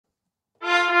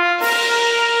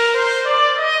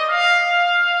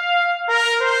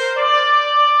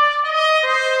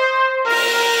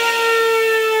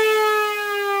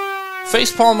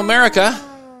Facepalm America.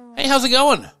 Hey, how's it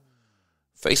going?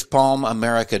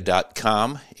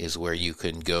 FacepalmAmerica.com is where you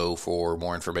can go for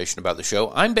more information about the show.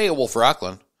 I'm Beowulf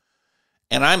Rockland,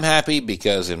 and I'm happy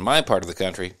because in my part of the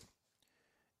country,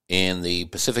 in the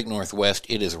Pacific Northwest,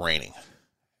 it is raining.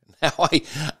 Now,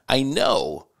 I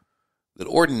know that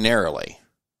ordinarily,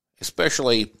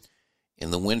 especially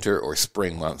in the winter or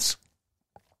spring months,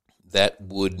 that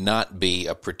would not be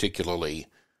a particularly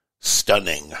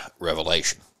stunning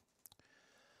revelation.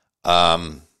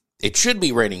 It should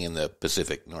be raining in the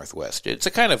Pacific Northwest. It's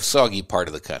a kind of soggy part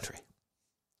of the country.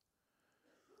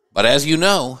 But as you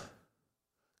know,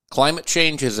 climate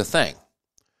change is a thing.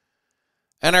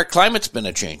 And our climate's been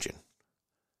a-changing.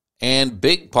 And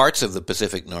big parts of the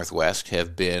Pacific Northwest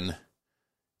have been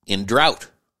in drought.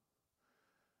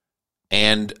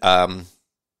 And the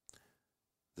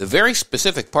very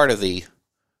specific part of the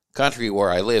country where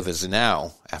I live is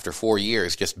now, after 4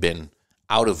 years, just been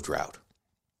out of drought.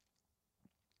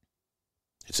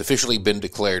 It's officially been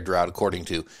declared drought according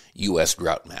to U.S.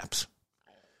 drought maps.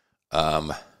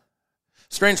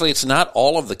 Strangely, it's not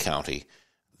all of the county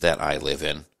that I live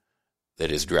in that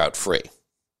is drought-free.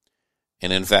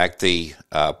 And in fact, the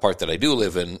part that I do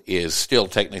live in is still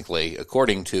technically,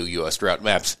 according to U.S. drought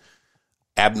maps,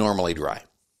 abnormally dry,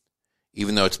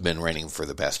 even though it's been raining for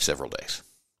the past several days.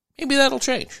 Maybe that'll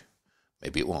change.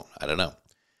 Maybe it won't. I don't know.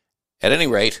 At any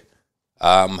rate,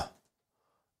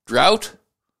 drought,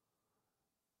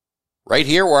 right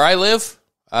here where I live,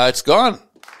 it's gone.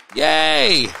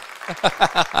 Yay!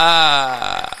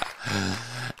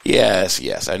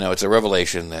 Yes, I know it's a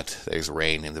revelation that there's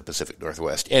rain in the Pacific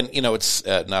Northwest. And, you know, it's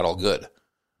not all good.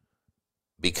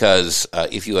 Because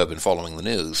if you have been following the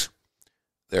news,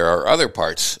 there are other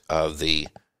parts of the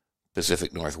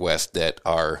Pacific Northwest that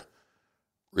are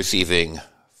receiving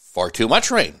far too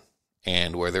much rain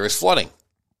and where there is flooding.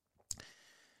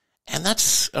 And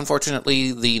that's,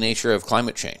 unfortunately, the nature of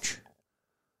climate change.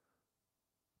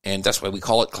 And that's why we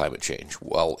call it climate change.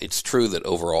 Well, it's true that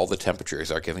overall the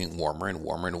temperatures are getting warmer and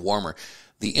warmer and warmer.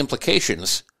 The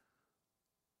implications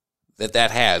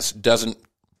that has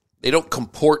they don't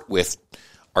comport with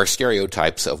our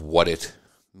stereotypes of what it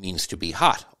means to be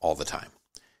hot all the time.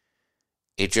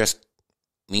 It just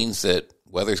means that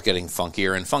weather's getting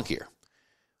funkier and funkier.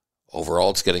 Overall,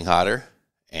 it's getting hotter,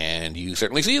 and you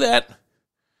certainly see that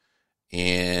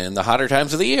in the hotter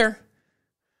times of the year.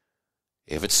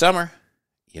 If it's summer,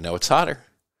 you know it's hotter,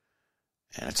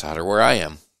 and it's hotter where I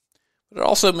am. But it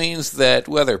also means that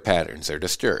weather patterns are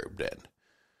disturbed, and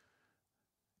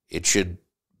it should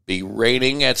be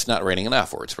raining, it's not raining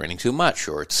enough, or it's raining too much,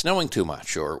 or it's snowing too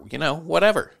much, or, you know,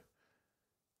 whatever.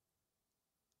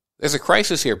 There's a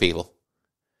crisis here, people,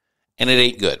 and it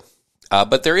ain't good.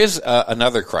 But there is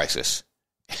another crisis,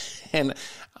 and,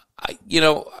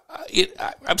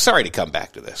 I'm sorry to come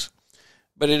back to this,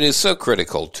 but it is so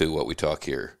critical to what we talk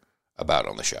here about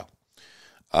on the show.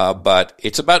 But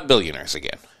it's about billionaires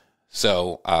again.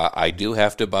 So I do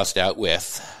have to bust out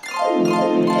with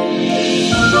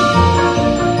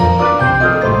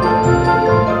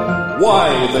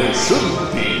why they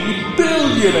shouldn't be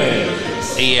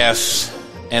billionaires. Yes,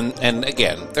 and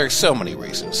again, there's so many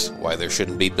reasons why there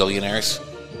shouldn't be billionaires.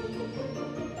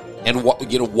 And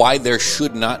why there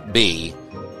should not be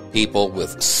people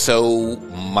with such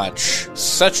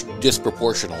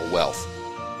disproportional wealth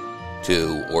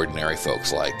to ordinary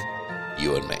folks like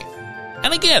you and me.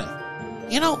 And again,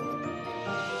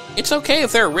 it's okay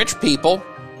if there are rich people,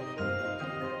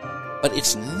 but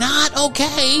it's not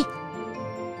okay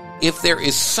if there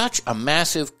is such a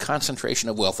massive concentration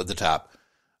of wealth at the top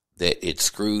that it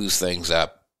screws things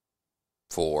up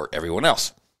for everyone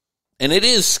else. And it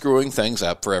is screwing things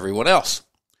up for everyone else.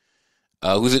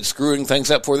 Who's it screwing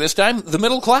things up for this time? The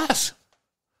middle class.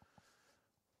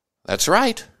 That's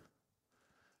right.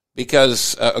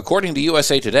 Because according to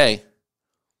USA Today,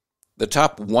 the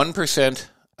top 1%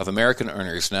 of American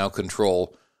earners now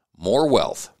control more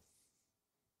wealth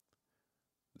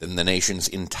than the nation's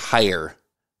entire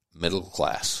middle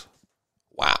class.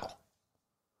 Wow.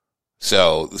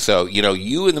 So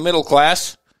you in the middle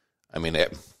class,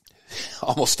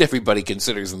 almost everybody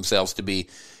considers themselves to be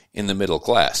in the middle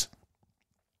class.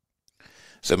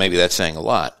 So maybe that's saying a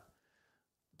lot.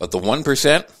 But the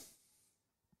 1%,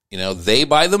 they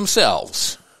by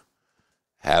themselves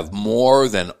have more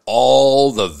than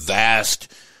all the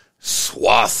vast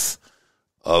swath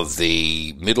of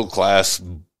the middle class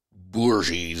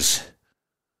bourgeois.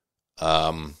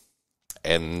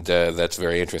 And that's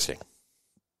very interesting.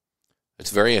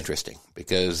 It's very interesting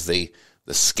because the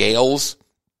scales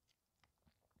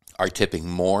are tipping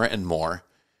more and more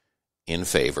in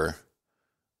favor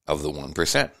of the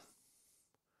 1%.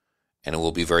 And it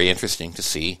will be very interesting to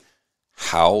see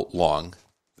how long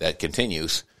that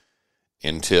continues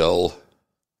until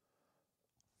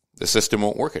the system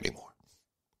won't work anymore.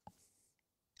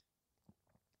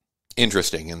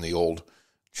 Interesting in the old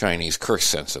Chinese curse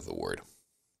sense of the word.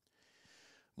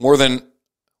 More than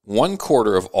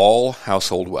 1/4 of all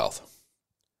household wealth,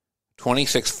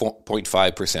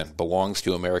 26.5%, belongs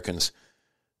to Americans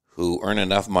who earn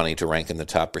enough money to rank in the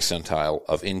top percentile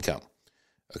of income,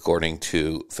 according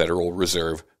to Federal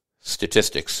Reserve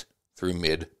statistics through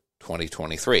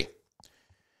mid-2023.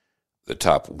 The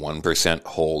top 1%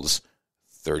 holds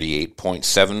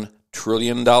 $38.7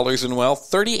 trillion in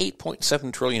wealth.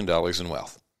 $38.7 trillion in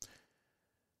wealth.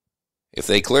 If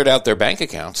they cleared out their bank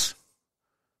accounts,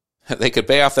 they could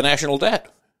pay off the national debt.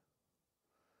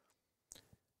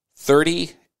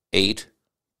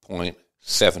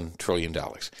 $38.7 trillion.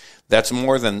 That's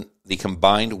more than the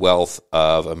combined wealth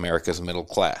of America's middle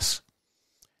class,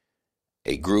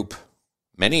 a group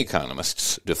many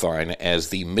economists define as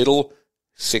the middle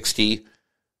 60%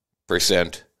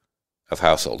 of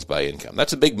households by income.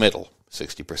 That's a big middle,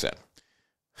 60%.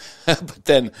 But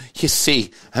then, you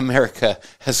see, America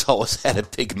has always had a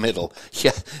big middle.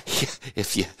 Yeah,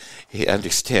 if you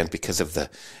understand, because of the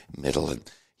middle. And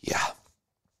yeah.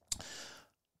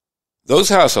 Those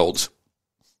households,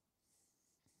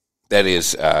 that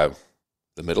is the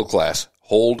middle class,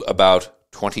 hold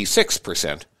about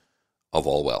 26% of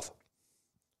all wealth.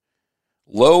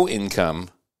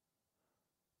 Low-income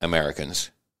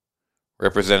Americans,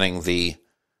 representing the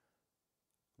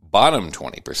bottom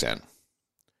 20%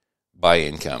 by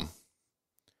income,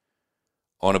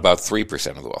 own about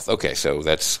 3% of the wealth. Okay, so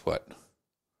that's what?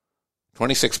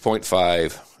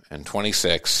 26.5 and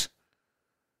 26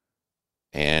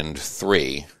 and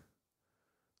 3.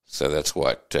 So that's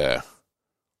what? 52.5,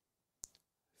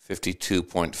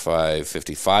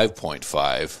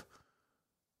 55.5.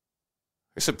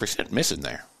 There's a percent missing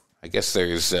there. I guess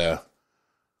there's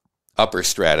upper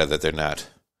strata that they're not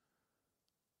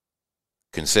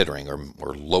considering,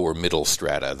 or lower middle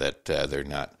strata that they're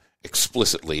not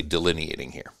explicitly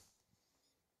delineating here.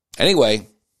 Anyway,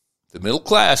 the middle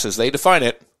class, as they define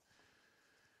it,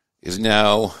 is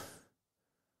now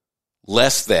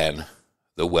less than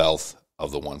the wealth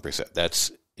of the 1%.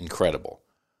 That's incredible.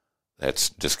 That's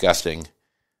disgusting.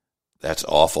 That's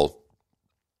awful.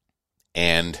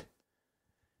 And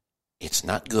it's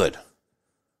not good.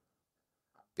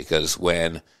 Because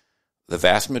when the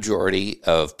vast majority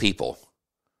of people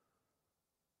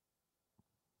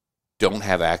don't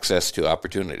have access to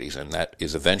opportunities, and that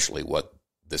is eventually what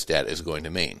this debt is going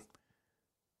to mean,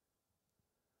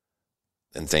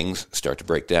 then things start to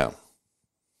break down.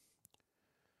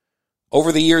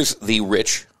 Over the years, the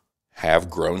rich have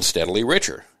grown steadily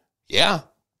richer. Yeah.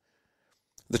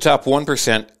 The top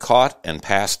 1% caught and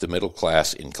passed the middle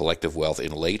class in collective wealth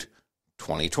in late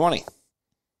 2020.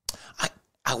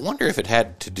 I wonder if it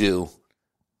had to do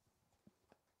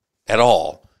at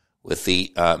all with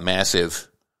the massive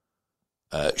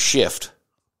shift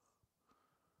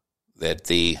that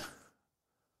the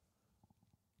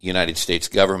United States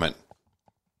government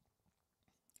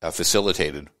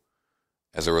facilitated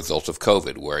as a result of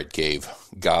COVID, where it gave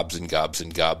gobs and gobs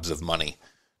and gobs of money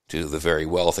to the very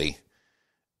wealthy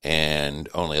and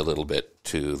only a little bit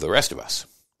to the rest of us.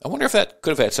 I wonder if that could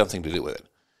have had something to do with it.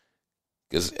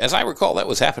 Because, as I recall, that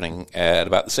was happening at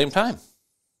about the same time.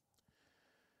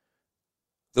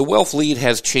 The wealth lead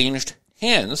has changed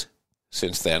hands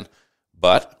since then,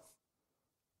 but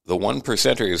the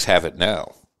 1%ers have it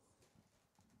now.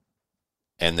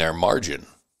 And their margin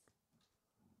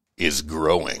is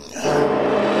growing.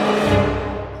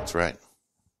 That's right.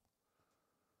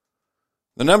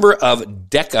 The number of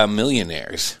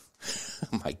decamillionaires,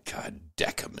 oh my God,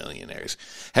 decamillionaires,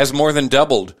 has more than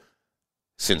doubled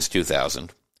since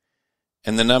 2000.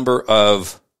 And the number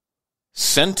of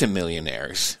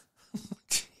centimillionaires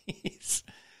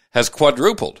has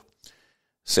quadrupled,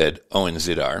 said Owen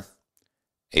Zidar,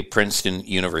 a Princeton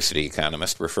University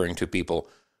economist, referring to people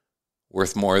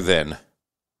worth more than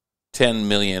 10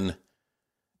 million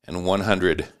and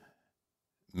 100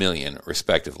 million,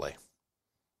 respectively.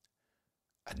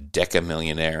 A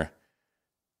decamillionaire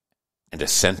and a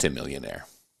centimillionaire.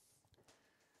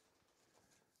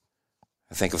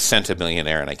 I think of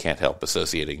centimillionaire, and I can't help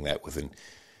associating that with an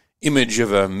image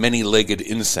of a many-legged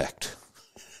insect.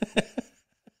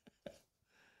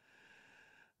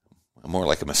 More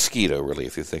like a mosquito, really,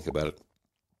 if you think about it.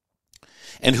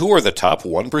 And who are the top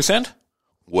 1%?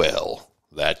 Well,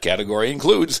 that category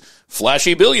includes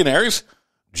flashy billionaires,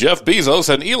 Jeff Bezos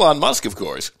and Elon Musk, of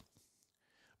course.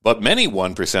 But many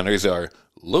 1%ers are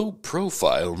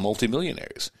low-profile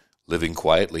multimillionaires, living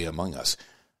quietly among us.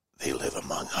 They live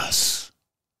among us.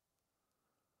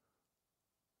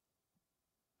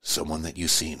 Someone that you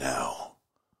see now,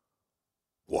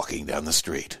 walking down the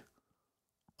street,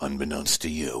 unbeknownst to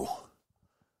you,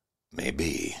 may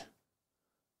be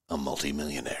a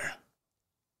multimillionaire.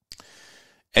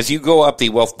 As you go up the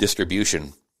wealth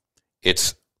distribution,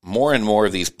 it's more and more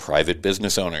of these private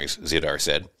business owners, Zidar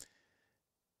said.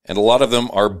 And a lot of them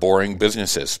are boring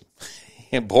businesses.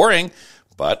 Boring,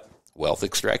 but wealth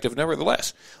extractive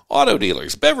nevertheless. Auto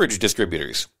dealers, beverage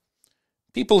distributors,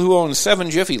 people who own 7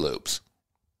 Jiffy Lubes.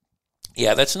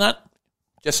 Yeah, that's not,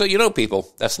 just so you know,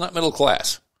 people, that's not middle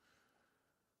class.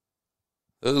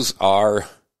 Those are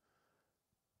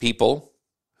people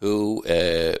who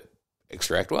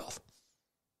extract wealth.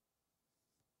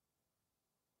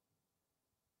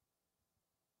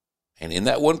 And in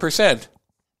that 1%,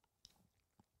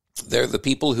 they're the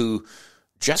people who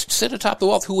just sit atop the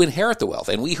wealth, who inherit the wealth.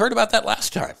 And we heard about that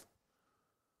last time.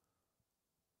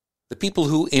 The people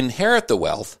who inherit the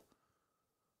wealth,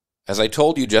 as I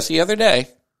told you just the other day,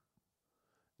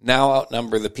 now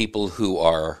outnumber the people who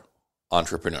are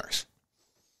entrepreneurs.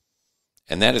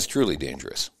 And that is truly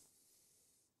dangerous.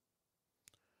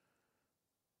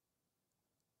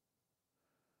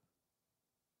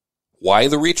 Why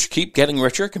the rich keep getting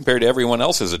richer compared to everyone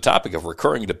else is a topic of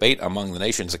recurring debate among the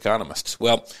nation's economists.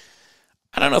 Well,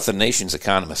 I don't know if the nation's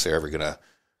economists are ever going to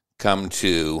come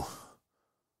to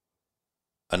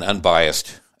an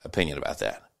unbiased opinion about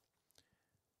that.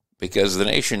 Because the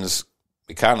nation's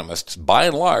economists, by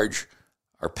and large,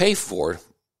 are paid for,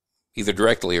 either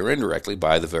directly or indirectly,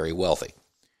 by the very wealthy.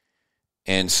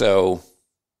 And so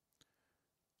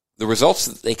the results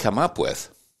that they come up with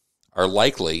are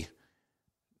likely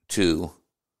to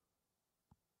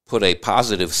put a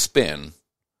positive spin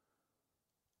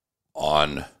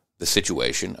on the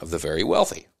situation of the very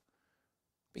wealthy.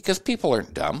 Because people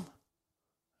aren't dumb,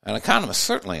 and economists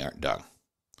certainly aren't dumb.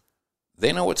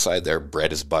 They know what side their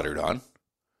bread is buttered on,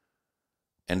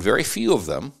 and very few of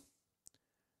them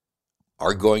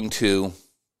are going to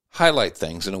highlight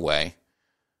things in a way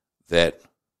that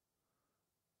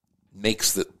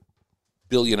makes the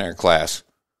billionaire class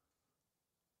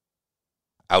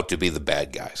out to be the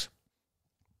bad guys.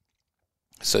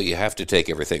 So you have to take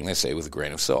everything they say with a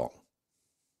grain of salt.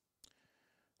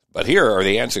 But here are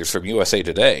the answers from USA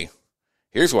Today.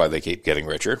 Here's why they keep getting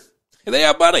richer. They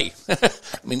have money. I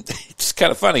mean, it's kind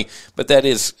of funny, but that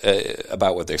is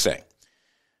about what they're saying.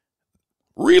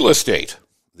 Real estate.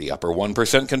 The upper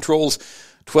 1% controls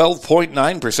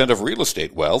 12.9% of real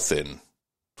estate wealth in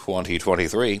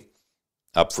 2023,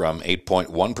 up from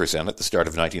 8.1% at the start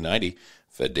of 1990,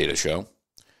 Fed data show.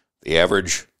 The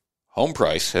average home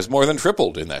price has more than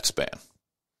tripled in that span.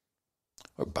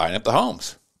 We're buying up the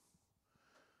homes.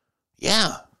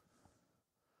 Yeah,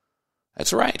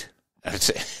 that's right.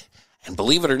 And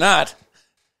believe it or not,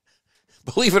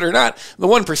 the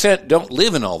 1% don't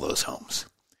live in all those homes.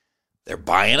 They're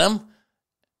buying them.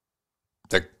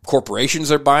 Their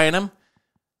corporations are buying them.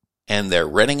 And they're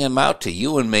renting them out to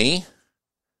you and me.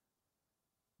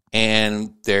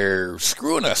 And they're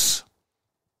screwing us.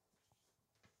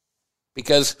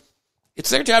 Because it's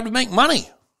their job to make money.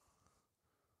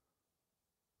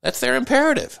 That's their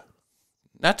imperative.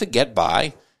 Not to get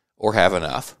by or have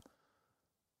enough,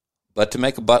 but to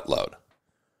make a buttload.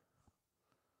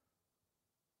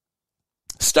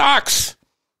 Stocks.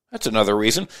 That's another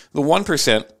reason. The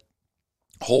 1%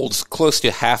 holds close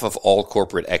to half of all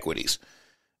corporate equities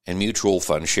and mutual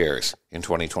fund shares in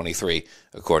 2023,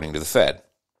 according to the Fed.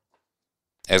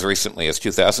 As recently as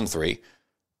 2003,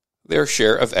 their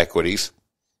share of equities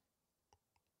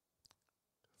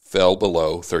fell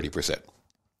below 30%.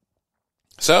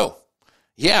 So,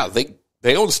 yeah,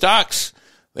 they own stocks,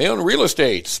 they own real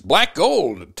estate, black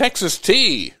gold, Texas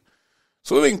tea,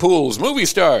 swimming pools, movie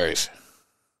stars,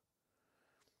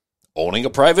 owning a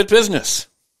private business.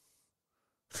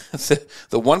 The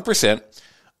 1%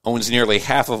 owns nearly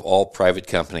half of all private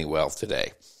company wealth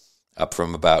today, up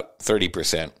from about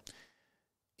 30%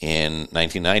 in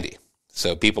 1990.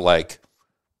 So people like,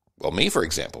 well, me, for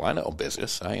example, I know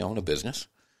business. I own a business.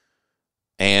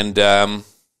 And,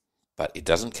 but it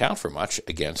doesn't count for much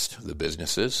against the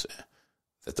businesses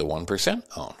that the 1%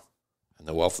 own and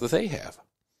the wealth that they have.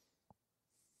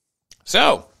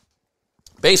 So,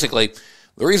 basically,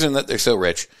 the reason that they're so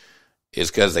rich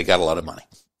is because they got a lot of money.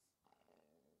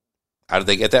 How did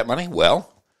they get that money?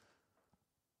 Well,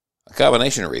 a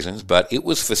combination of reasons, but it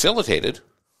was facilitated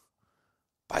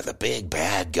by the big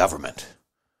bad government.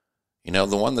 You know,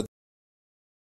 the one that